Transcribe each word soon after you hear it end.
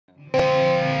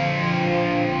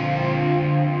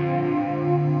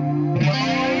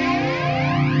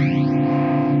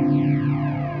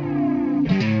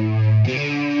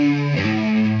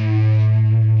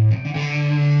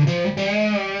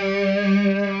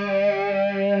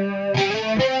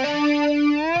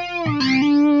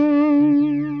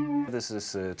This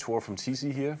is a tour from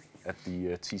TC here at the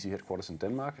TC headquarters in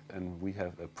Denmark, and we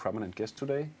have a prominent guest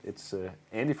today. It's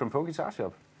Andy from Pro Guitar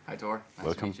Shop. Hi Tor, nice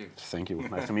Welcome. to meet you. Thank you.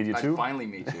 Nice to meet you too. Nice to finally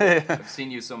meet you. I've seen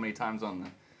you so many times on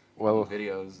the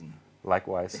videos. And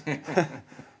likewise.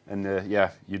 And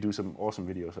yeah, you do some awesome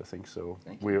videos, I think. So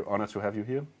we're honored to have you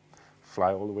here.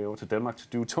 Fly all the way over to Denmark to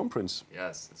do TonePrints.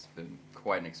 Yes, it's been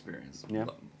quite an experience. Yeah.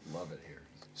 Love it here.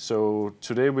 So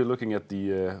today we're looking at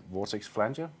the Vortex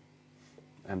Flanger,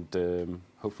 and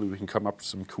hopefully we can come up with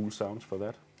some cool sounds for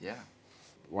that. Yeah.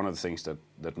 One of the things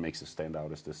that makes it stand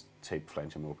out is this tape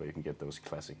flanger mode, where you can get those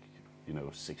classic,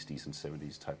 60s and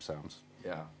 70s type sounds.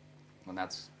 Yeah, and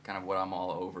that's kind of what I'm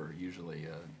all over usually.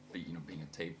 Being a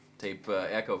tape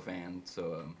echo fan,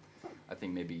 so I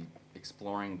think maybe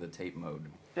exploring the tape mode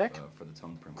for the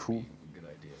TonePrint would be a good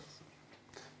idea.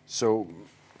 So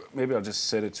maybe I'll just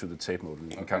set it to the tape mode,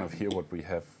 and you can kind of hear what we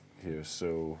have here.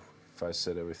 So if I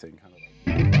set everything kind of like...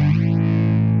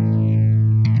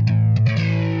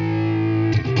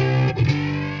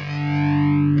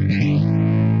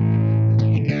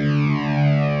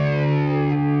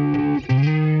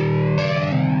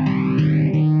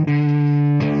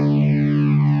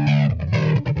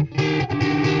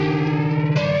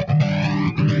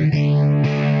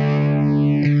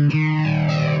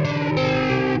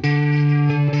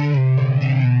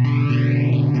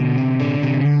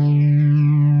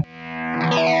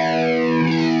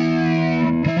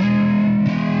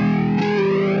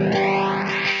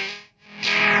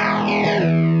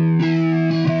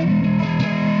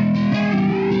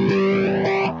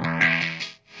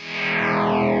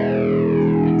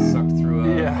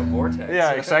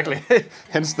 Yeah, exactly.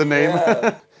 Hence the name.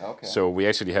 Yeah. Okay. So we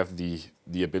actually have the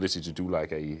ability to do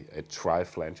like a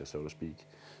tri-flanger, so to speak.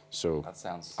 So that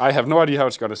sounds... I have no idea how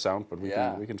it's gonna sound, but we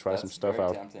can try some stuff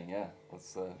out. That's very tempting. Yeah.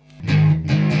 Let's. See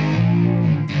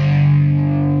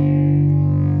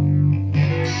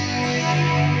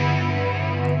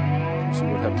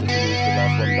what happens if we move the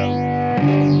last one down.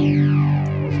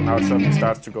 So now it suddenly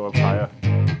starts to go up higher.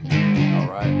 All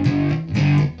right.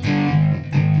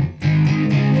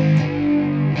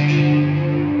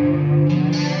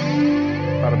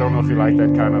 I don't know if you like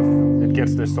that kind of, it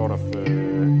gets this sort of,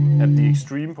 at the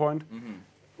extreme point,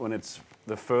 when it's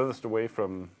the furthest away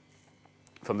from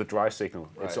the dry signal,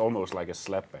 it's almost like a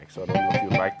slapback. So I don't know if you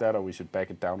like that, or we should back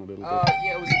it down a little bit.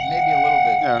 Yeah, it was maybe a little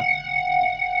bit. Yeah.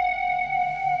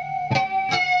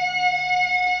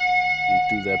 You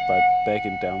do that by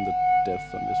backing down the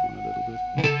depth on this one a little bit.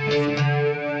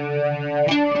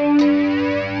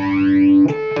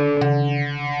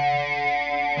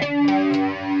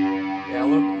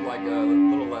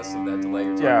 Of that delay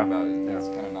you're talking about. That's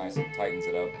kind of nice. It tightens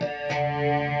it up.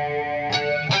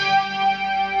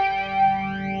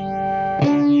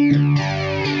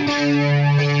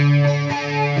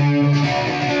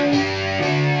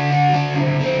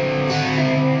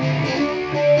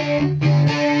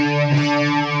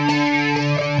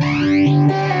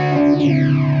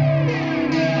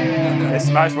 It's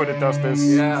nice when it does this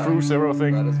through zero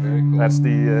thing. That is very cool. That's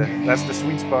the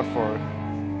sweet spot for it.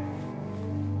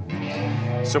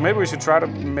 So maybe we should try to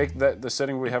make the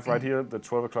setting we have right here, the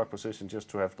 12 o'clock position, just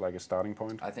to have like a starting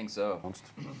point. I think so.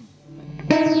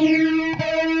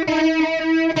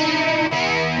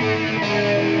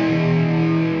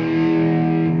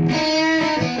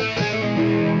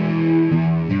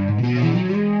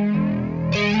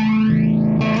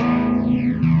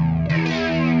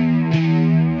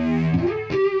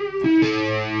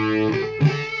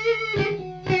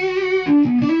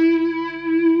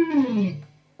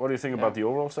 What do you think about the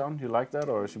overall sound? You like that,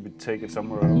 or should we take it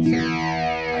somewhere else?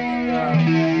 I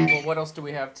think. Well, what else do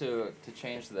we have to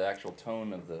change the actual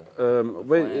tone of the?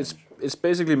 Well, it's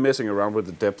basically messing around with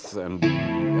the depth and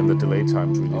the delay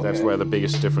times. Really, that's where the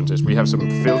biggest difference is. We have some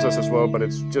filters as well, but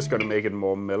it's just going to make it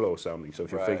more mellow sounding. So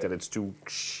if you think that it's too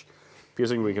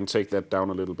piercing, we can take that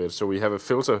down a little bit. So we have a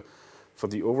filter for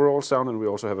the overall sound, and we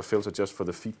also have a filter just for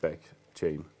the feedback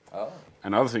chain. Oh.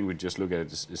 Another thing we just look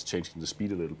at is changing the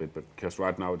speed a little bit, but because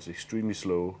right now it's extremely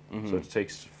slow, so it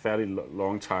takes fairly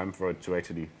long time for it to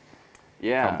actually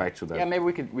come back to that. Yeah, maybe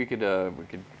we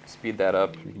could speed that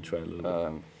up. We can try a little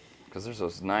bit. Because there's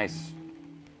those nice,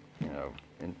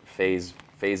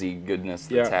 phasey goodness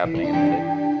that's happening, and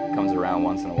then it comes around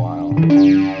once in a while.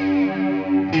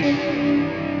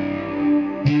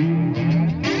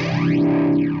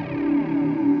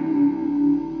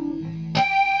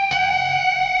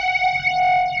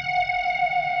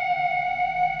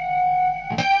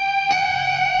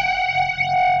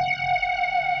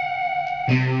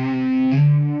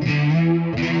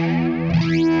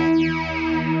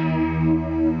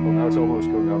 Well, now it's almost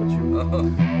going out of tune.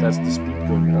 That's the speed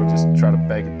going. I'll just try to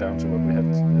back it down to what we had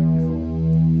before.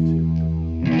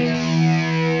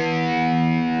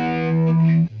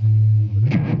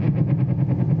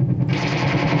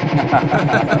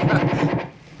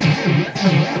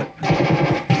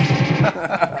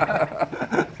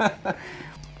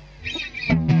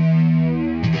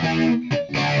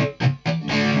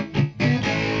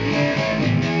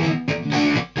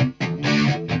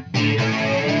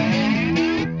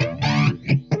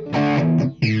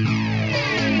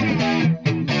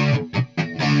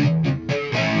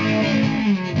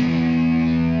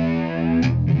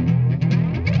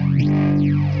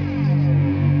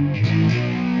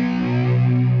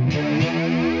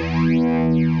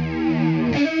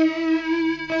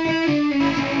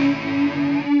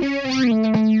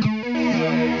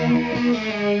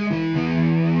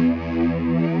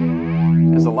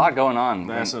 There's a lot going on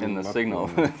in the signal.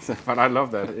 But I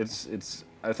love that.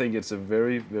 I think it's a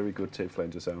very, very good tape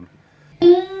flanger sound.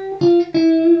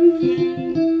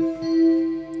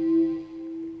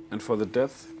 And for the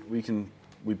depth, we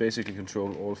basically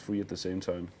control all three at the same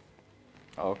time.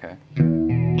 Oh, okay.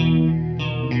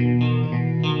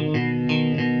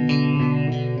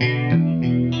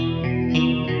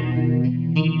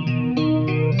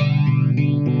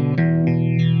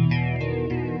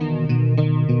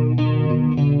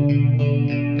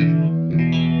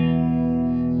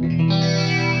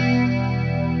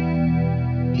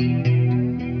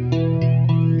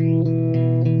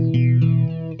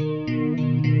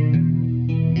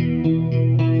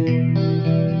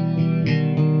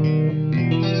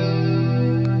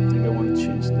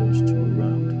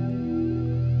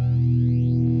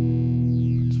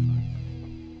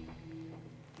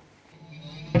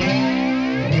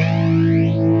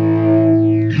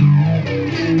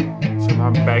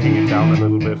 Backing it down a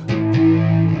little bit.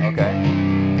 Okay.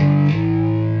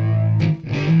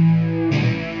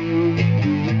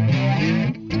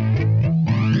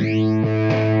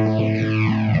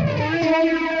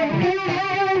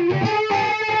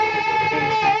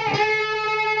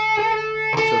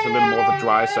 So it's a little more of a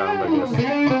dry sound, I guess.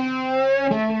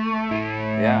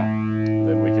 Yeah.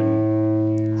 Then we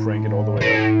can crank it all the way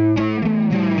up.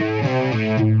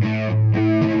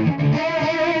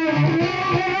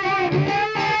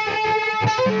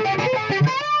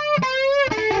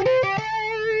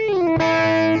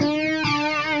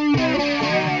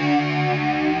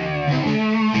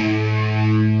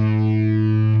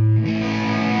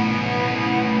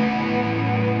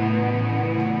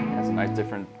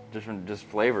 Different just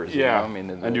flavors. Yeah, you know? I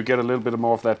mean, and you get a little bit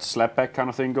more of that slapback kind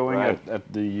of thing going right.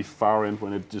 at the far end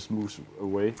when it just moves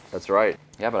away. That's right.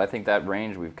 Yeah, but I think that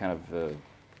range we've kind of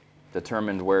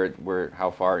determined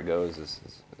how far it goes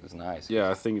is nice.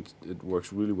 Yeah, I think it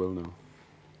works really well now.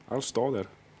 I'll store that,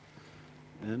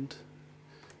 and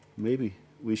maybe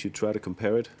we should try to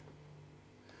compare it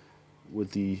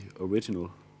with the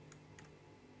original.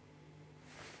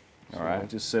 All right. I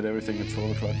just set everything at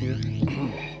 12 o'clock here.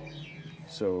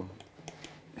 So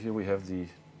here we have the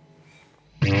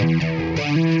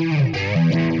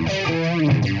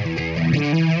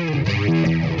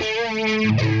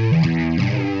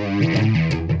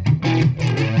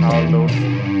power load,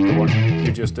 the one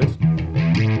you just did.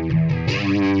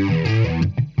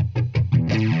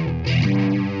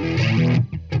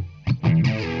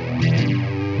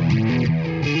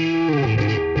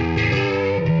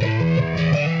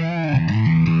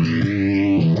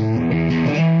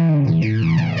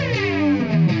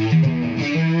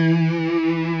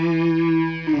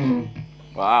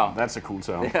 Wow, that's a cool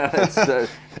sound. Yeah, that's,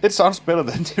 it sounds better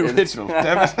than the original.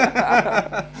 Damn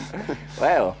it.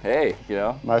 Well, hey, you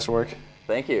know. Nice work.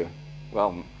 Thank you.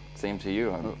 Well, same to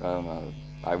you.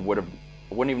 I wouldn't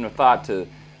even have thought to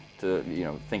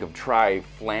think of try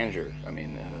flanger. I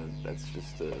mean, that's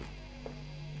just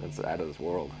that's out of this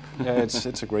world. Yeah, it's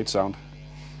a great sound.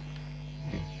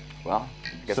 Well,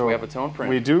 I guess we have a tone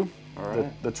print. We do. All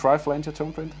right. The tri flanger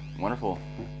tone print. Wonderful.